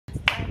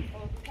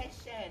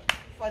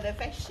for the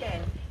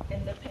fashion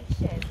and the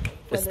passion.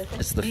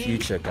 It's the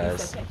future,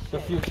 guys. The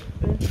future.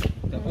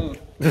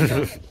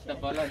 The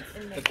balance.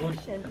 The good,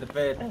 the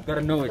bad.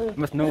 Gotta know it.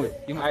 Must know it.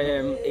 I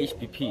am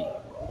HBP.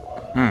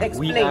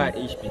 We are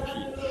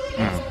HBP.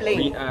 Explain.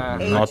 We are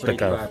Not the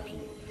girl.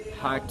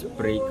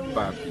 Heartbreak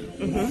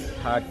Papi.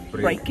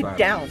 Heartbreak Break it Papi.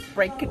 down.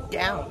 Break it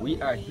down.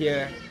 We are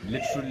here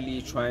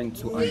literally trying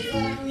to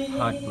undo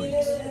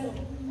heartbreaks.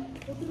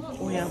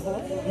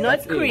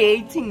 Not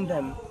creating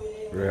them.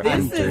 We're This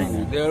undoing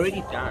it. They're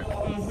already dark.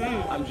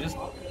 I'm just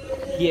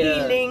here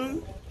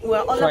Healing. We're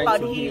all trying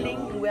about to healing.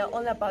 heal. We're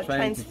all about trying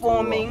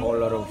transforming. to do a whole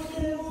lot of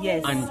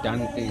Yes.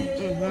 undone things.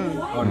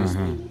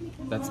 Honestly,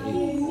 that's it.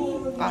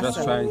 Awesome.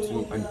 Just trying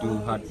to undo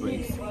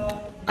heartbreaks.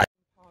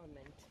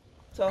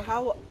 So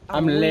how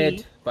I'm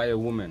led by a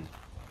woman.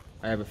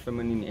 I have a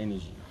feminine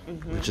energy.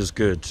 Which is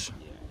good.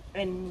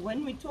 And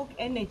when we talk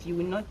energy,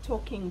 we're not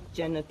talking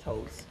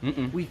genitals.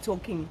 We're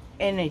talking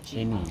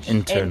energy.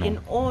 Internal. And in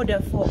order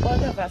for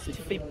all of us to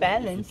be If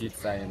balanced, you did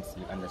science,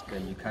 you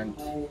understand you can't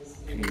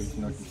create,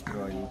 not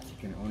destroy it. You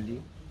can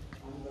only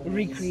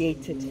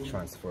recreate it,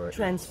 transfer it.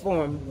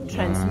 transform,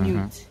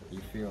 transmute.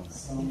 You feel?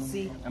 You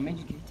see? I'm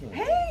educated.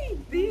 Hey,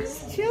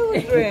 these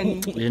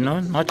children. You know,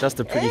 not just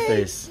a pretty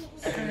face.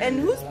 And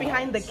who's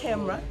behind the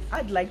camera?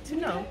 I'd like to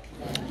know.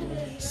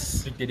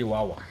 Big Daddy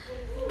Wawa.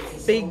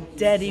 Big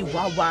Daddy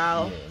Wow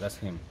Wow. Yeah, that's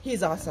him.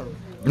 He's awesome.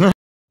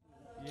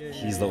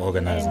 He's the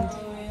organizer.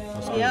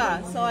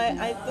 Yeah, so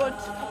I thought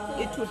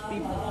it would be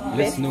Let's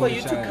best know for each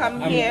you to other.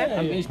 come I'm here.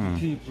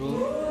 HBP,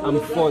 bro. I'm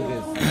for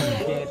this. I'm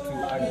here to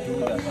undo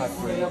the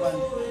heartbreak.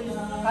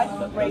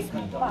 Heartbreak.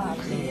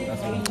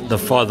 The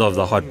father of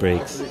the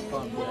heartbreaks.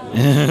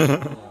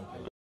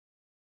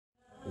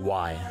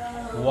 Why?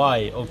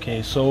 Why?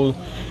 Okay, so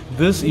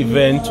this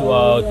event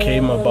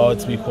came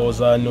about because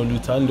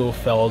Nolutando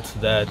felt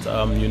that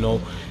you know,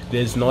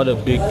 there's not a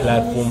big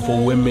platform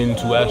for women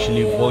to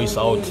actually voice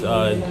out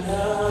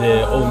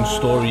their own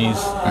stories,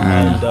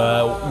 and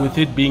with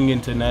it being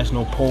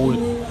International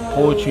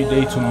Poetry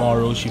Day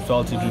tomorrow, she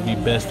felt it would be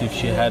best if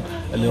she had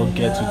a little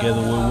get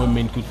together where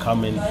women could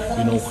come and,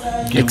 you know,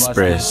 give us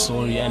their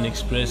story and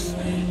express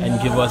and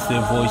give us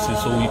their voices,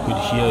 so we could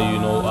hear, you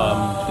know,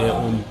 their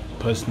own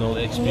personal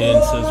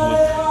experiences with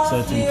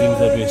certain things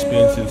that we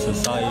experience in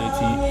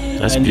society.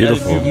 That's and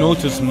beautiful. As you've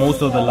noticed,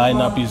 most of the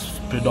lineup is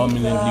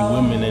predominantly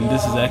women, and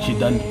this is actually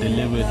done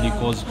deliberately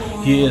because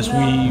yes,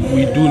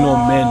 we do know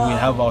men, we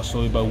have our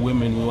story, but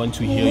women, we want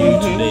to hear you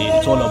today.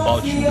 It's all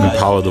about you guys.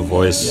 Empower the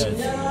voice. Yes.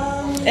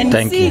 And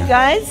Thank see, you.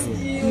 guys,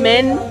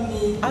 men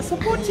are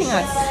supporting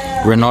us.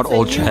 We're not It's a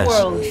all new trash.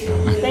 world.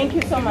 Thank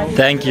you so much.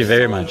 Thank you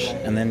very much.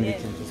 And then we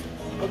can just...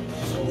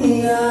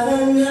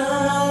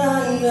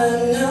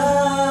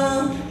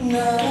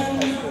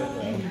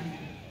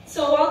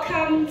 So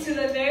welcome to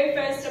the very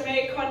first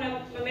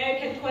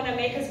American Corner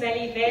Makers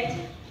Valley event.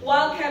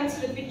 Welcome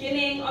to the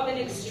beginning of an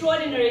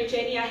extraordinary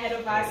journey ahead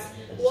of us.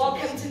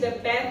 Welcome to the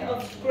birth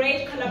of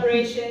great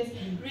collaborations,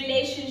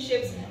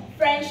 relationships,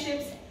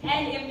 friendships,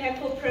 and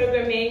impactful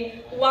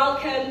programming.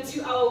 Welcome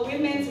to our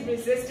Women's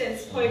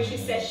Resistance Poetry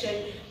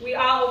Session. We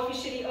are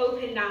officially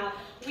open now.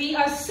 We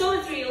are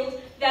so thrilled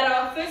that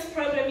our first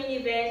programming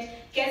event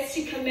gets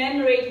to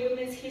commemorate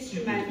Women's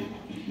History Month.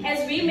 As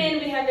women,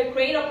 we have a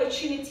great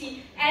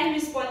opportunity and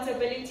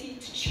responsibility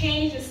to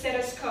change the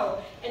status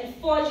quo and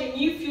forge a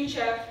new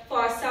future for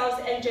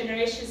ourselves and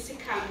generations to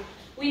come.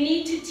 We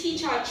need to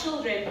teach our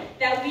children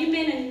that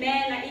women and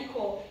men are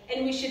equal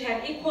and we should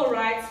have equal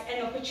rights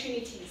and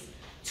opportunities.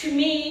 To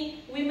me,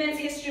 Women's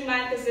History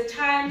Month is a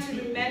time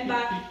to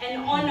remember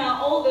and honor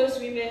all those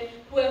women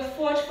who have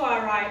fought for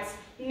our rights,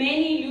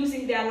 many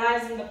losing their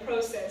lives in the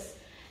process.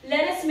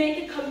 Let us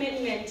make a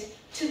commitment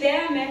to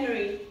their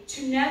memory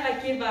to never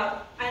give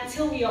up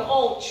until we are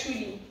all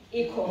truly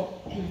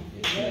equal.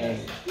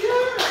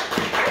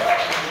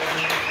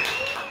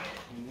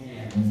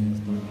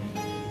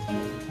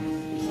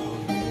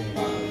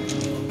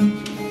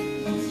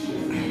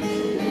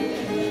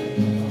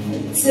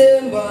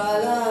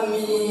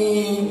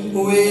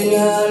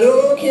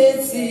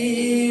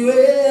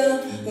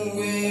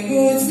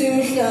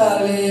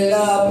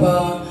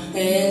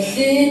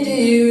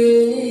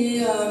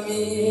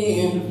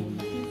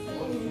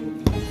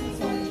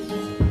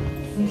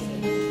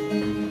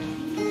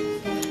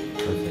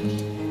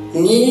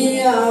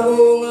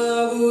 Ngiyabonga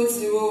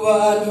ukuthi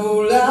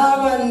ubandlula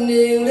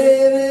abaningi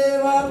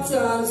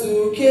babuthanza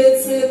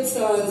ukhethe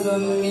kuthanza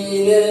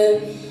mina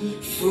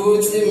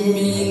futhi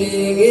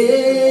mina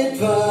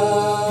ngedwa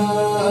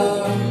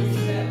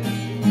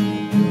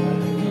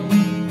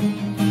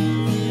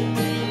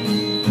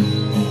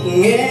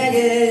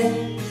ngeke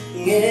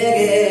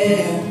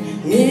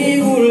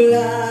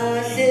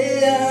ngikulahle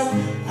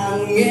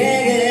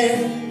angeke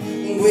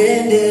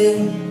ngikwende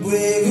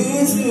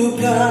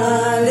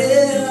kwekuthukale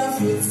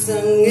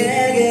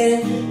angeke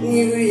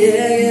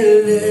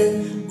ngikuyekele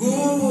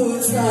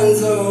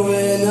kuthanza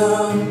wena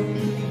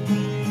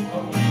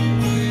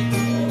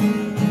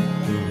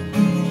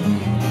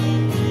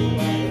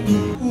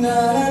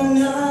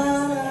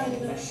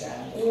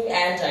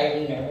And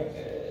I'm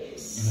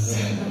nervous.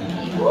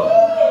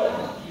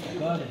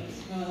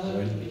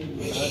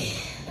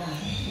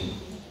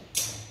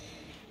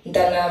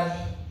 Ntanam,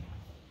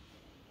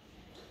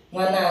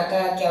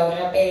 Wanaka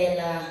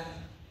Gyaurapela,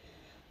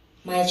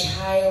 my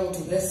child,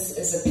 this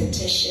is a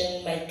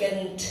petition. My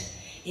kind,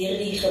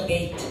 hierdie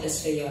gebed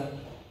is vir jou.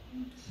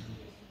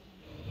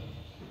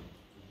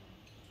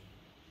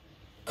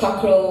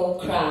 Cockerel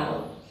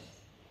crowd,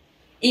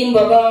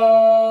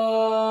 Imbabado,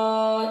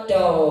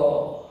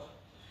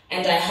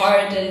 and I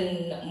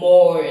harden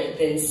more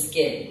than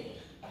skin.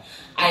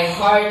 I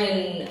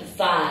harden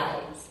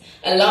thighs.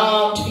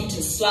 Alarmed feet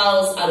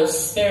swells out of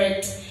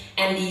spirit,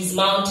 and these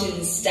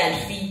mountains stand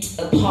feet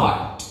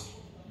apart.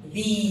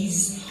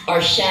 These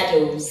are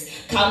shadows,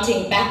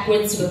 counting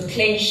backwards with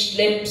clenched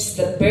lips,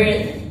 the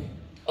birth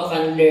of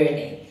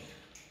unlearning.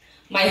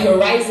 My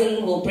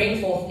horizon will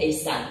bring forth a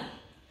son,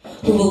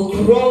 who will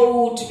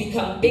grow to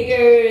become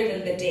bigger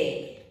than the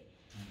day.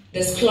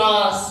 This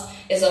class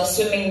is of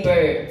swimming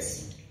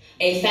birds,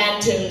 a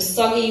phantom,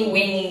 soggy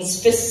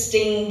wings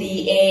fisting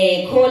the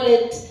air. Call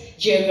it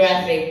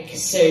geographic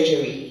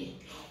surgery,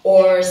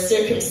 or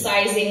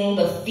circumcising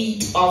the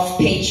feet of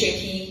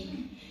patriarchy.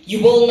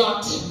 You will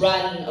not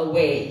run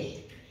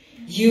away.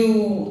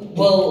 You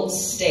will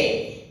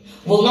stay.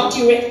 Will not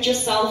erect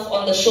yourself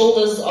on the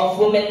shoulders of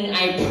women.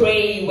 I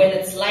pray when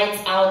it's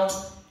lights out,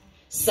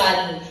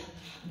 son,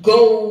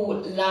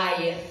 go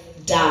lie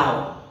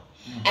down.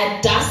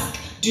 At dusk,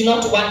 do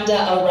not wander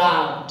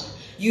around.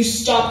 You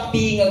stopped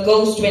being a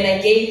ghost when I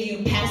gave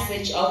you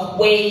passage of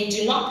way.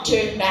 Do not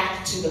turn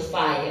back to the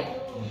fire.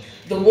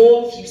 The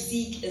warmth you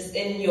seek is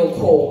in your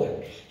core.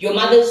 Your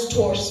mother's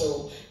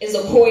torso is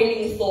a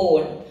coiling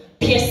thorn,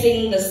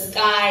 piercing the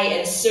sky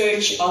in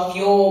search of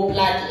your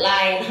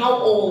bloodline. How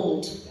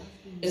old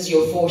is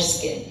your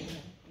foreskin?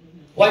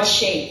 What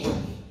shape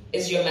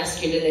is your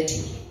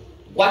masculinity?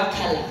 What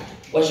color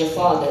was your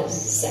father's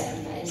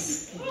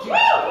sacrifice?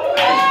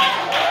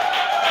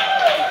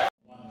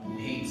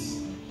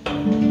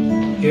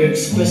 You're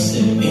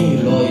exquisite and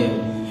you're loyal,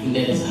 and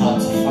that is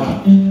hard to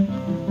find.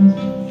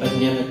 But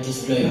never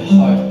display your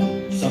heart.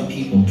 Some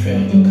people pray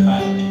on your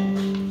kind.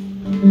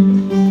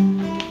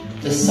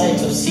 The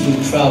sight of seeing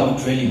you proud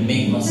would really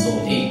make my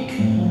soul ache,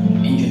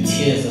 and your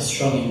tears are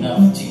strong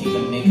enough to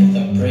even make it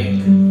a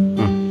break.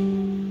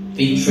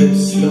 They drip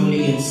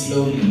slowly and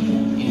slowly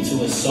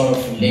into a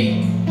sorrowful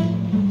lake,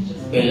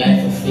 where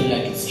life will feel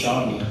like it's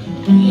drowning,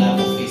 and life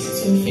will face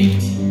its own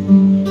fate.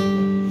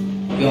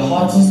 Your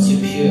heart is too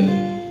pure,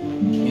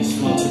 your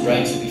smile too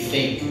bright to be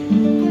fake.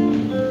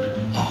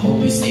 I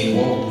hope you stay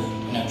woke,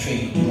 and I pray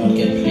you do not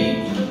get played.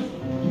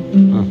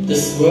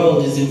 This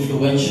world is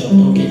influential,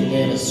 don't get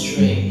led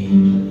astray.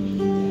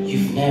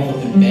 You've never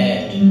been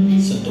bad,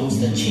 so don't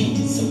start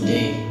changing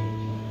someday.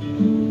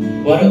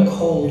 What a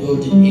cold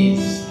world it is.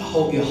 I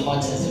hope your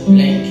heart has a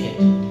blanket.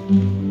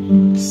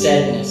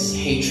 Sadness,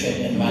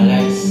 hatred, and my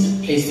lies,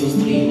 place those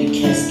three in the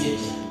casket.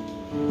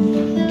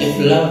 If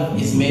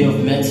love is made of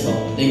metal,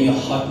 then your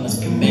heart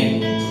must be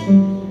magnet.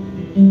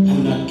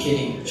 I'm not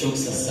kidding,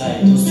 jokes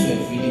aside, those two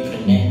have really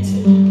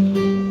connected.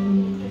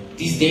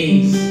 These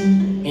days,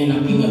 men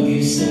are being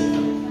abusive.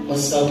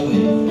 What's up with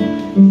it?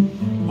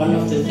 One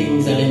of the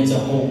things I learned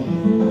at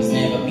home is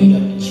never beat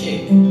up a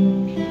chick.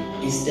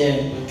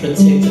 Instead,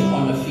 protect and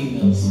honor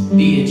females.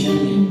 Be a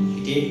gentleman,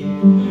 you dig?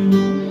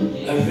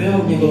 A real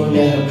nigga won't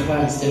let her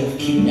cry instead of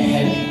keeping her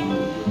happy.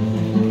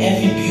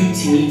 Every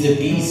beauty needs a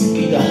beast,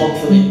 be the help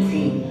for that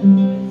queen.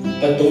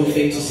 But don't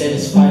fake to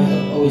satisfy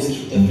her, always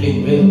keep the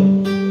flame real.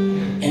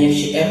 And if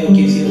she ever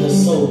gives you her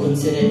soul,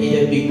 consider it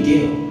a big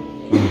deal.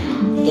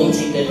 Don't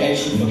take that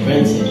action for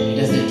granted, it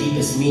has the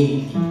deepest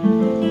meaning.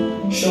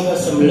 Show her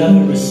some love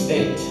and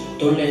respect,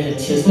 don't let her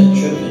tears start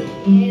dripping.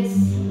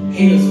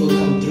 Haters will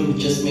come through,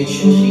 just make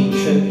sure she ain't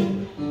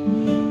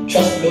tripping.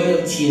 Trust,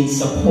 loyalty, and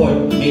support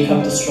make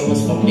up the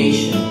strongest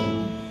foundation.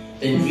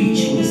 Then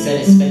reaching the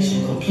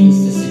satisfaction completes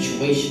the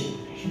situation.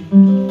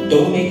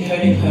 Don't make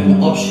hurting her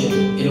an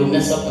option, it'll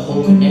mess up the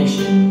whole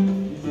connection.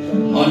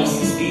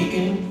 Honestly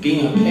speaking,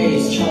 being a player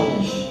is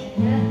childish.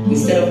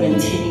 Instead of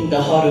maintaining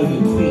the heart of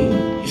your queen,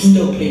 you're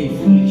still playing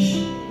foolish.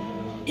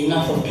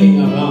 Enough of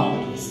playing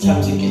around, it's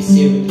time to get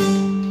serious.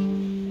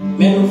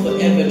 Men will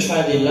forever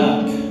try their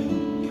luck,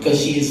 because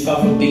she is far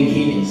from being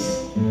heinous.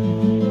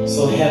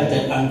 So have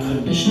that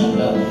unconditional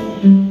love,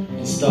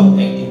 and stop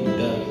acting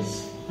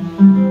rebellious.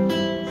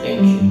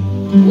 Thank you.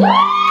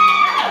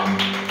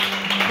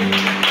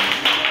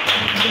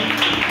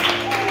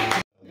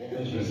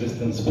 Women's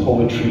resistance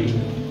poetry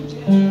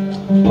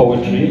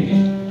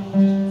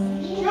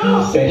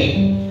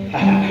session.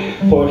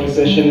 Poetry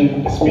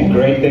session. It's been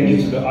great. Thank you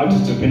to the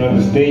artists who've been on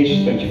the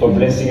stage. Thank you for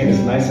blessing it. It's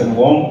nice and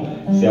warm.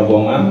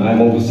 Siyabonga. I'm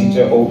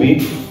Obusitwe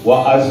Obi.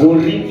 Wa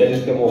Azuri. That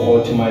is the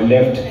Oho to my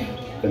left.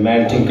 The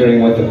man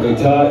tinkering with the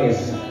guitar is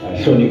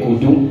Shoni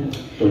Kudu.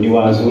 Shoni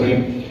Wa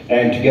Azuri.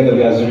 And together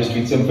we are Azuri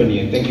Street Symphony.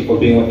 And thank you for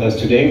being with us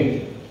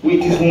today.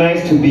 It is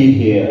nice to be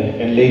here.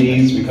 And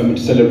ladies, we're coming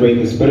to celebrate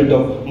the spirit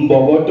of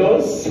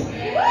Mbogoto's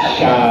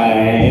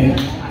shine.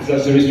 It's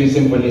Azuri Street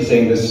Symphony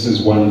saying this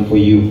is one for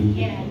you.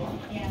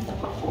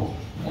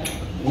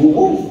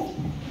 Woo!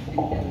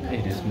 Hey,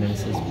 this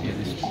ministers beer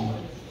this cool.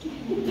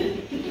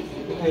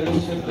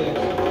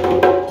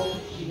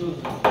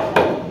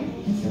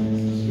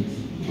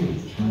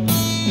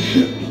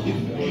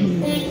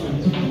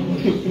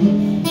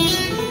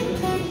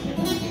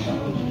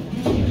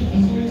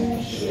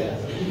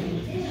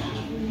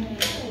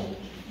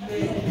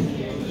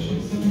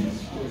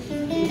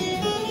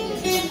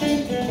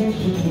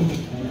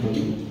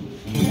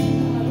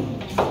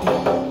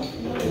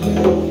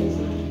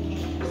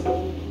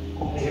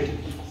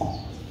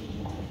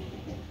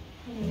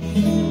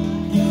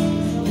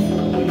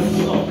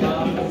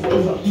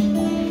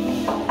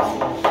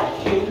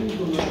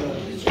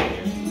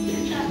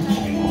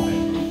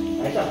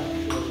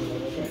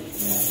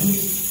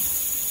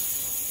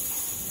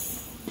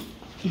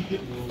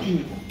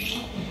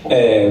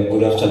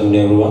 Good afternoon,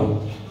 everyone.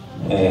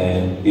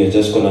 We are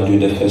just gonna do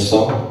the first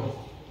song.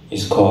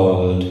 It's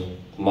called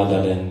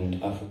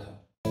Motherland Africa.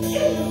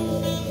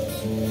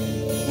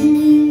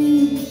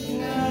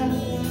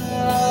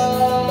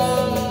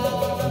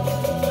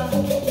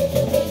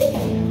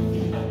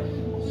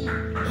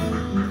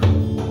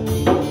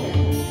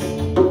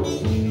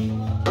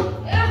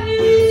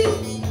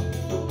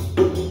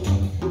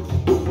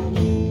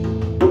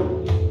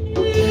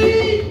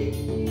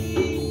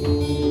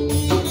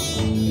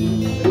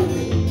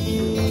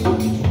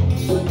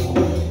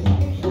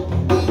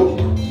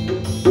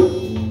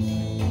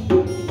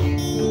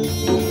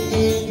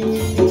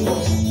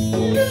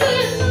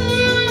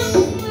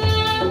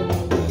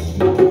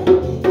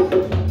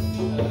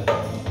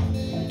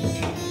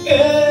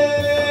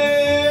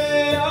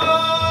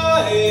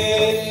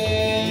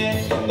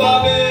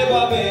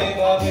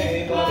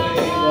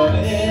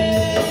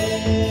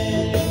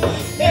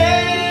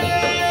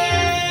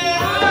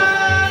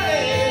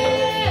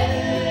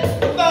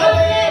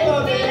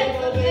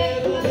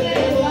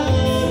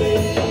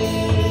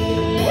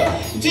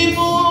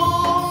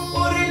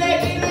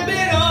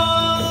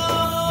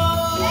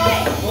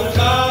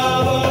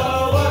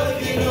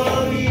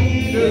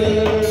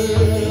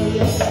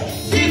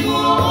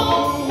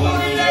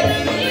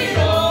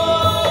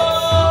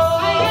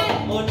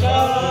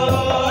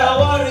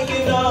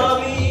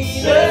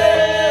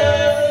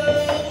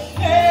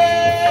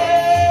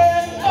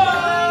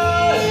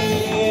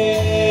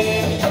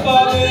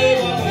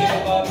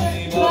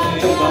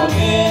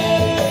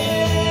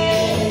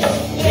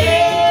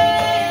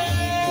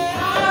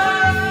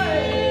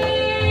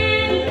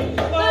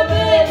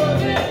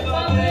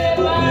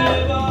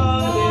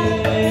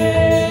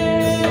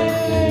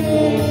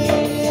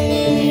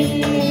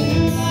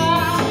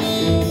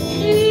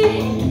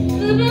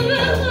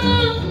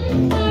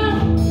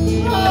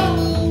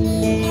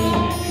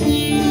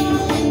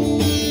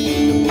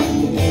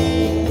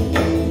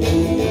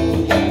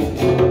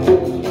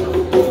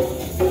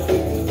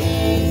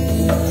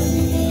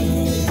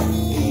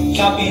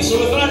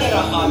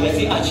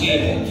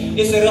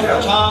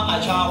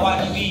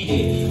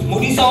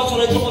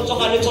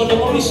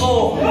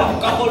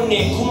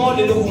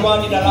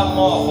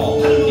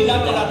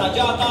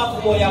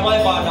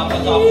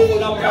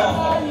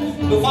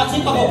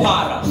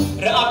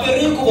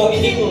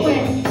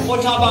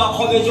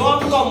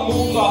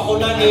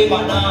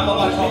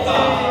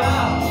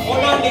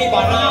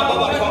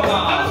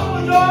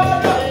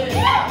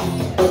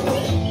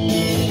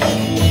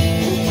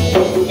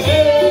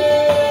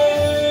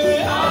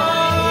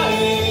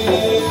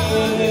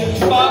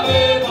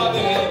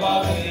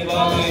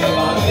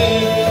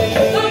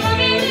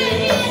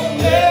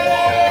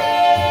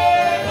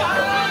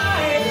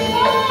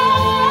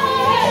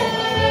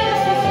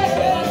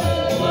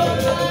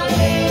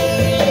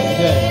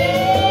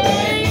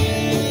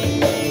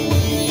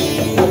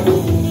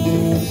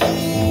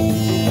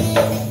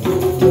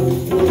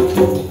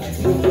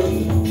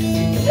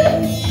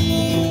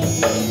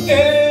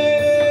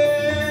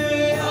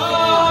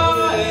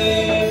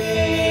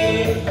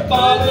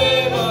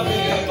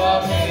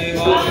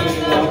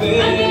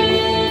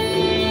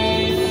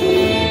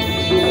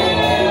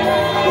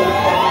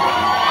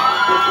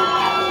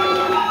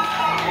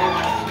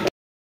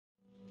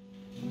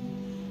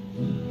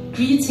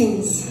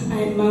 Greetings,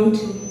 I am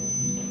Mountain.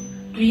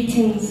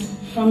 Greetings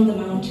from the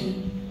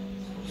mountain.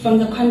 From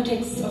the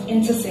context of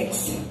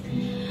intersex.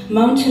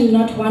 Mountain,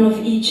 not one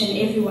of each and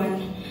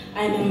everyone.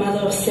 I am a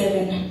mother of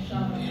 7.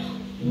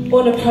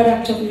 All a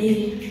product of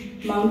me,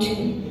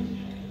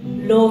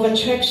 mountain. Law of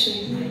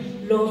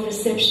attraction, law of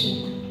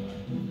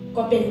reception.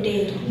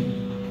 Copendale,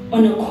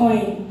 on a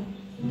coin,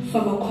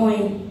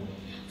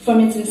 from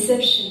its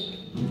inception,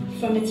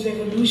 from its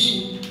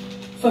revolution,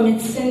 from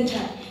its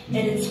center,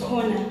 at its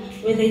corner,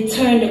 where they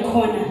turned a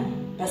corner,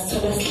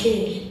 Bastola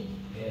Slave,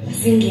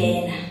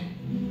 Zingena.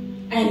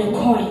 I am a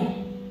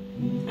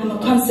coin. I'm a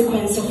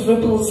consequence of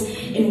ripples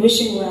in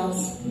wishing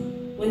wells.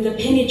 When the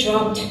penny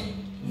dropped,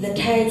 the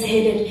tides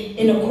headed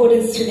in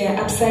accordance to their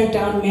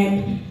upside-down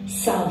map,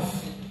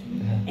 south,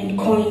 and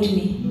coined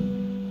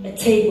me, a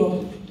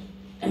table,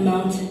 a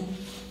mountain.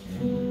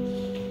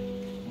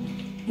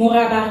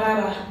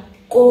 Morabaraba,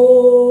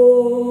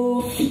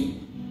 Kofi,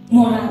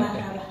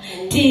 Morabaraba,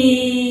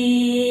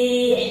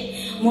 Ti.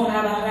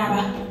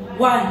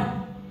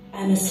 One,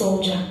 I'm a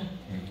soldier.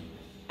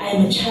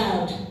 I'm a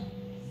child.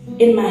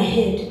 In my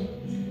head,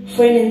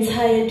 for an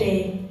entire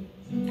day,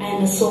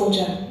 I'm a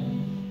soldier.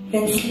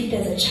 Then sleep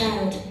as a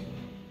child.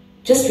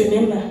 Just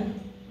remember,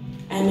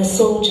 I'm a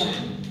soldier.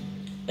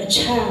 A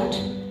child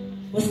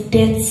with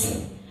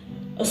debts.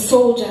 A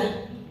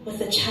soldier with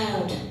a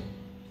child.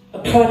 A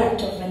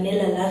product of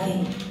vanilla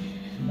loving.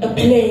 A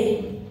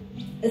play.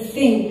 A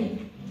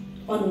thing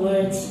on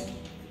words.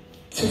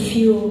 To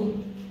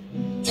fuel.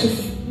 To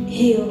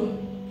heal.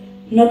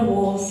 Not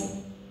wars.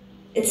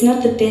 It's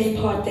not the death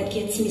part that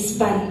gets me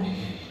spun.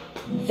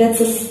 That's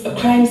a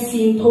crime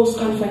scene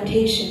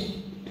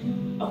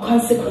post-confrontation. A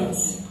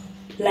consequence.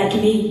 Like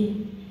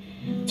me.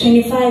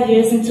 25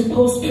 years into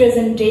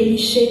post-prison, daily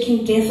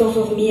shaking death off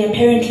of me.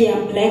 Apparently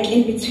I'm black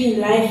in between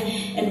life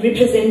and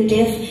represent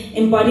death,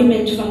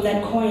 embodiment from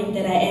that coin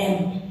that I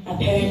am,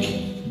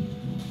 apparently.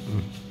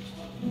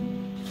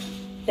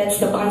 That's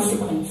the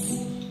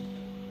consequence.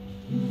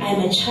 I'm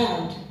a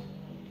child.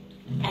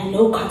 I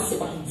know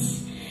consequence.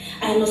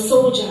 I'm a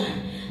soldier.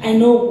 I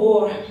know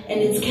war and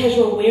its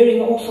casual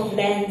wearing off of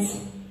lands.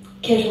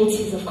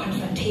 Casualties of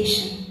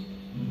confrontation.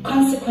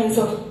 Consequence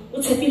of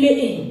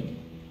utepile.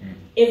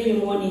 Every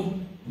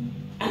morning.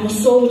 I'm a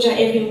soldier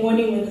every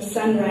morning when the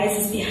sun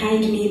rises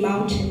behind me,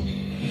 mountain.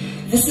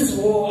 This is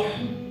war.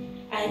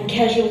 I am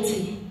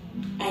casualty.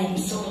 I am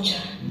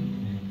soldier.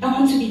 I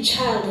want to be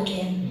child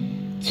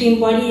again, to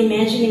embody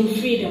imagining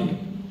freedom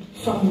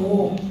from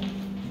war.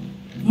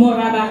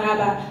 Moraba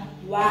raba.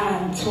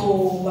 1, 2,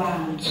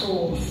 1,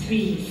 2,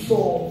 3,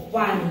 4.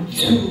 1,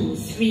 2,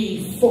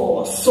 3,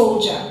 4.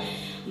 Soldier.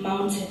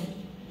 Mountain.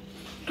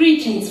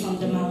 Greetings from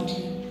the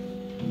mountain.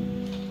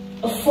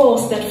 A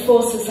force that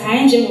forces.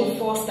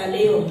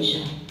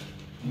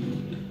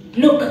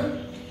 Look,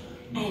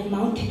 I am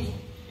mounted.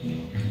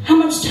 How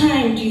much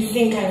time do you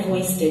think I've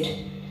wasted?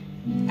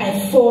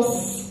 I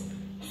force.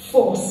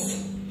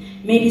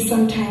 Maybe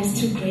sometimes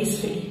too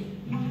gracefully.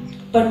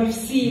 But we've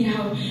seen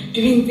how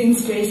doing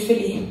things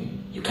gracefully,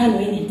 you can't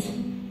win it.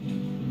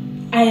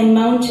 I am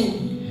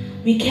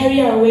mountain. We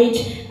carry our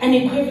weight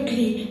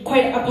unequivocally,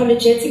 quite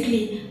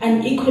apologetically,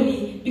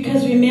 unequally,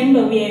 because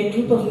remember we are a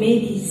group of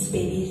maybes,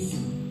 babies.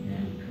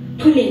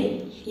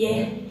 Pulling,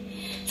 yeah.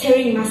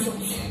 Tearing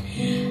muscles.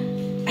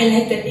 I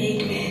like that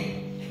egg, man.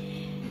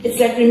 It's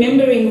like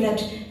remembering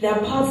that there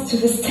are parts to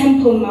this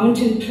temple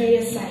mountain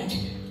prayer site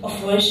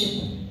of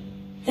worship.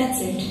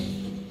 That's it.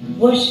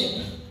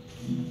 Worship.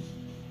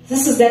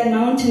 This is that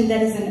mountain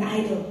that is an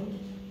idol.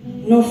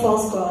 No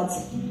false gods.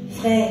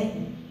 Frère.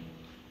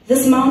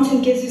 This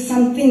mountain gives you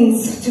some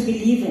things to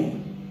believe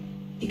in.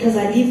 Because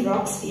I leave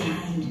rocks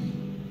behind.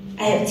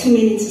 I have too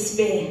many to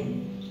spare.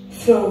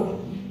 Throw.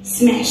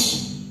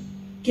 Smash.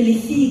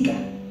 Gilifika.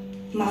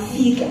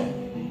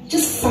 Mafika.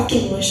 Just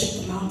fucking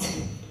worship the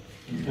mountain.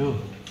 So,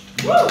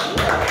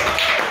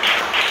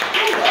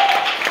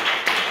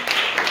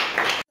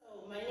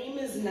 my name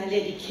is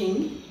Naledi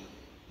King.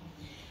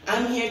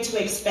 I'm here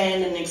to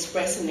expand and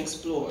express and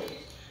explore.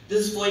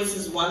 This voice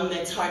is one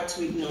that's hard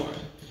to ignore.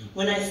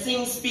 When I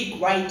sing,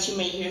 speak right, you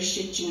may hear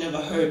shit you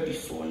never heard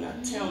before. Now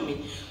tell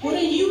me, what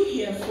are you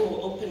here for?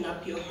 Open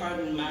up your heart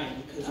and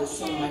mind, because there's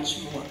so much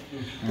more.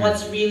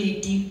 What's really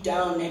deep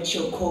down at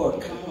your core?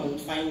 Come on,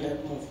 find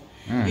out more.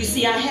 You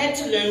see, I had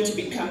to learn to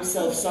become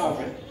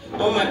self-sovereign.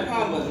 All my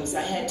problems,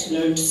 I had to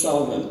learn to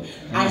solve them.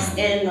 I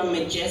stand on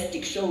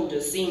majestic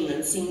shoulders, seeing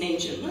unseen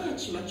nature,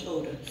 much, much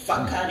older.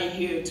 Fuck out of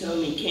here, tell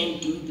me, can't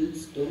do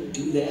this, don't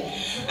do that.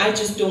 I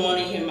just don't want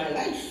to hear my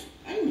life.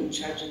 I'm in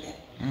charge of that.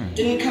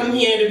 Didn't come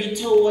here to be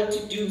told what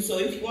to do, so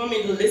if you want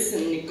me to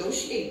listen,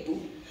 negotiate,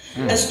 boo.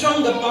 A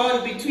stronger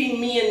bond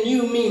between me and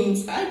you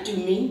means I do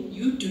me,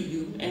 you do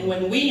you. And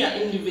when we are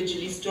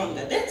individually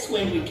stronger, that's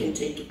when we can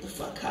take it the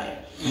fuck higher.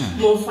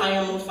 More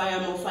fire, more fire,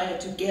 more fire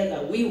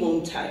together. We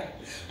won't tire.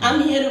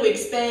 I'm here to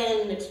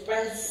expand,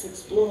 express,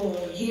 explore.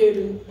 Here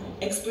to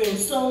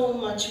experience so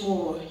much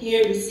more.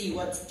 Here to see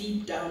what's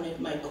deep down at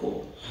my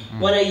core.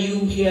 What are you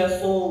here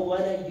for?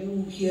 What are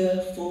you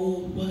here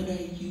for? What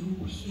are you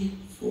here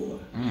for?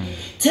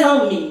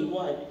 Tell me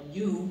what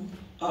you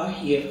are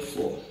here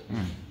for.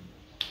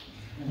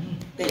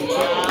 Thank you.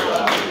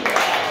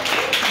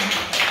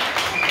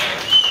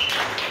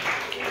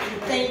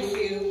 Thank you.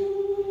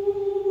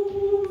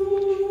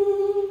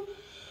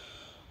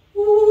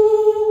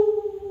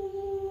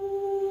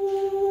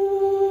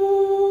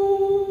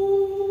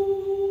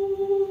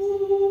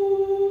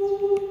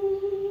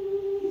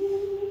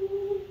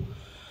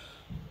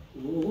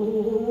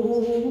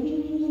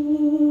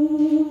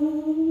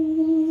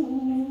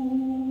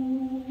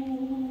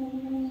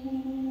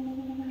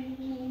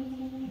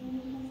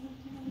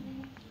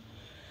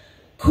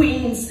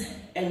 Queens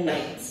and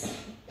knights.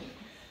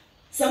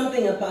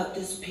 Something about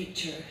this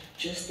picture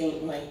just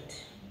ain't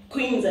right.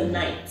 Queens and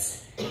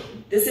knights.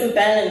 This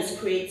imbalance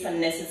creates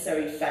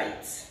unnecessary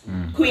fights.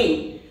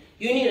 Queen,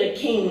 you need a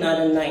king, not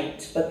a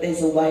knight, but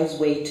there's a wise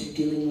way to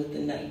dealing with the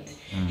knight.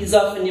 He's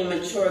often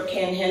immature,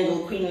 can't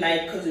handle queen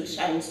light because it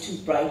shines too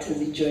bright as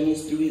he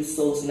journeys through his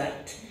soul's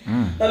night.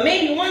 But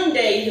maybe one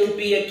day he'll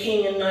be a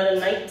king and not a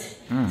knight.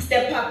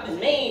 step up and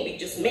maybe,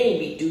 just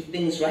maybe, do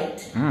things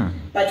right.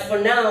 But for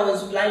now,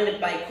 is blinded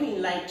by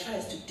Queen Light,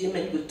 tries to dim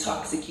it with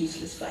toxic,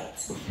 useless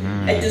fights.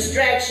 A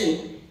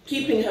distraction,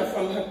 keeping her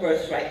from her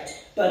birthright.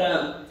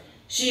 But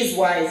she's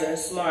wiser,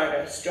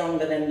 smarter,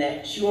 stronger than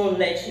that. She won't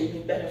let him,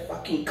 you better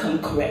fucking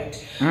come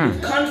correct.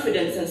 With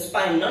confidence and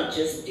spine, not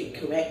just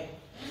dick correct.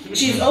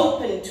 She's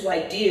open to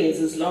ideas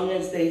as long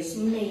as there's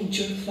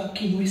major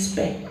fucking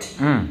respect.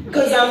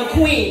 Cause I'm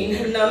queen,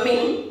 you know what I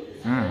mean?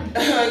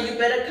 You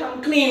better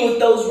come clean with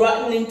those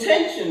rotten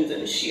intentions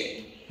and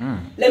shit.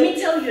 Let me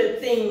tell you a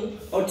thing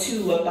or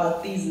two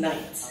about these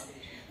knights.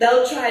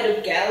 They'll try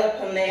to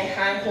gallop on their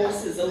high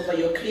horses over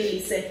your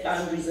clearly set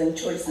boundaries and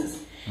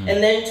choices,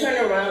 and then turn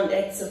around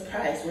act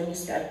surprised when you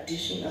start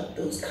dishing out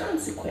those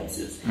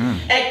consequences.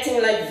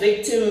 Acting like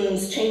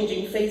victims,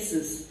 changing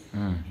faces.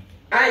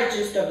 I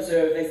just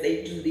observe as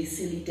they do these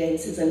silly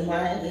dances, and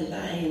while they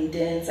lie and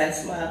dance, I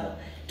smile.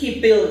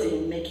 Keep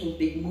building, making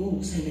big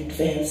moves and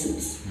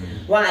advances.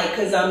 Why?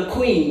 Because I'm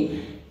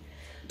queen.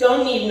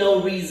 Don't need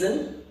no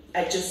reason.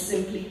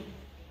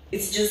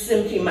 It's just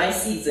simply my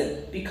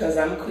season, because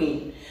I'm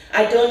queen.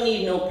 I don't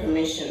need no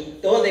permission.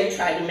 Though they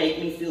try to make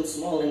me feel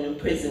small and in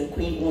prison,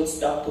 queen won't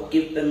stop or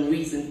give them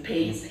reason,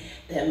 pays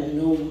them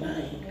no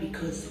mind,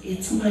 because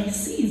it's my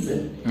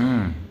season.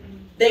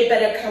 They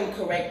better come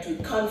correct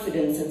with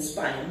confidence and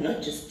spine,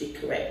 not just dick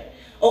correct.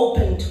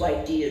 Open to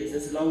ideas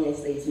as long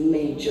as there's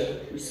major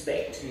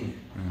respect.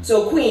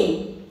 So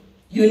queen,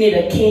 you need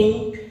a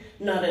king,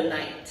 not a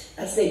knight.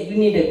 I said you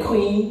need a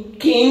queen,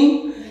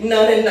 king,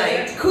 not a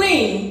knight.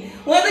 Queen,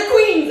 where the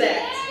queens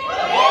at?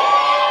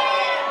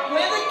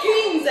 Where the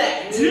kings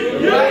at?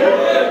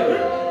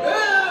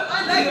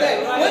 I like that.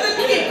 Where the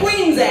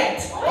queens at?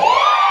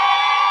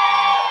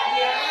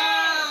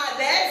 Yeah,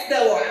 that's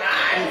the one.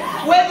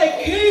 Where the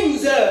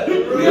kings are?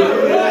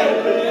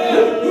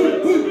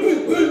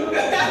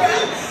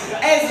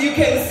 As you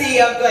can see,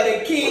 I've got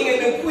a king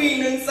and a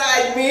queen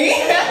inside me.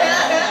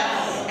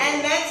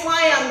 And that's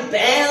why I'm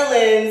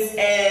balanced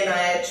and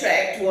I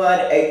attract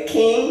what? A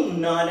king,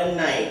 not a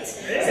knight.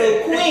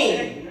 So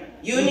queen,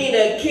 you need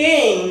a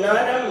king,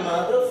 not a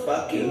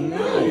motherfucking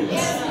knight.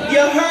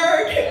 You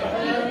heard?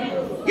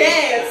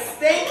 Yes,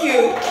 thank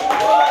you.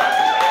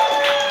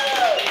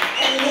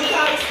 And look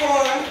out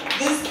for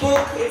this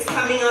book. It's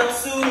coming out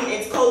soon.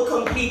 It's called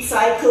Complete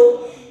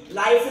Cycle.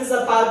 Life is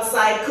about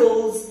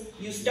cycles.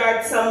 You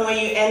start somewhere,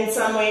 you end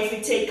somewhere. If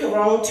you take a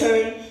wrong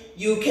turn,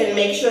 you can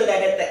make sure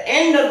that at the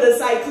end of the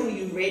cycle,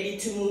 you're ready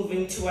to move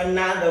into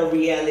another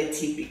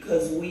reality,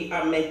 because we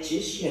are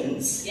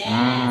magicians.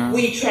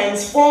 We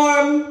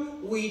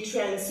transform, we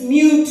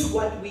transmute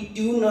what we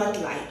do not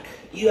like.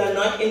 You are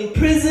not in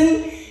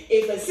prison.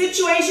 If a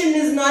situation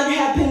is not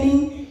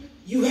happening,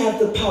 you have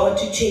the power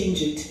to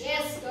change it.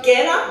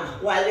 Get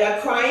up while you're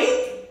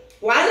crying.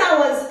 While I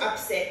was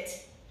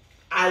upset,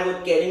 I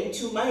would get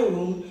into my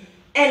room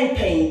and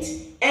paint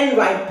and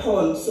write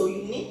poems. So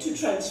you need to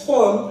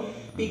transform,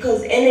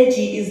 because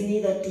energy is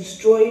neither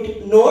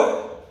destroyed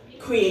nor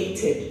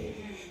created.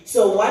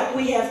 So what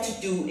we have to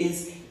do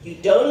is, you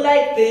don't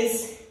like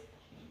this,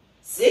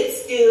 sit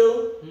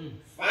still,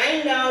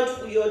 find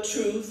out your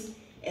truth,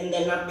 and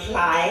then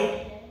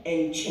apply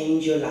and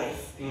change your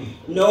life.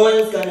 No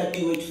one's gonna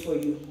do it for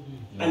you,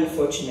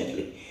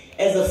 unfortunately.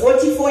 As a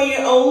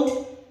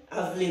 44-year-old,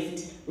 I've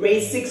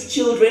raised 6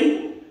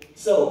 children.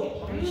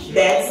 So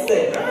that's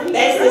the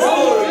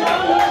story.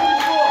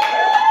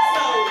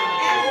 So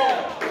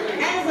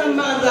as a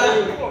mother,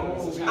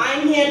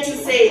 I'm here to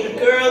say,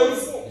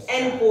 girls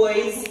and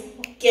boys,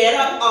 get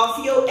up off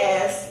your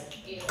ass,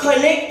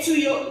 connect to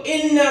your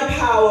inner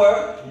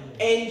power,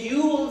 and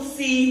you will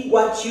see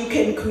what you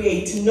can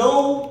create.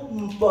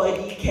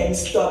 Nobody can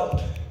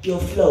stop your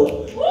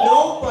flow.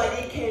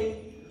 Nobody can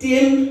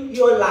dim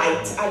your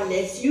light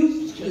unless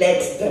you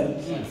let them.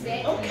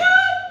 Okay?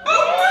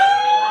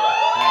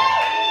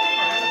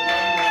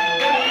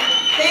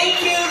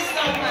 Thank you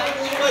so much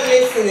for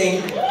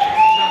listening.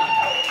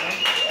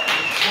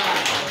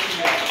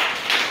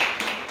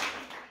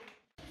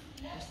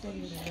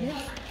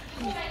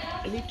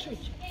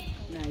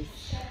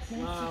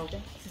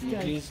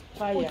 Nice.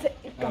 Wow.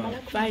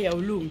 Fire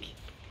ulungi.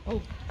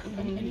 Oh.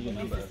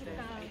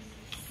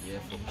 Yeah,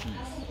 for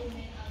peace.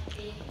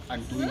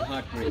 And doing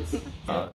heartbreaks.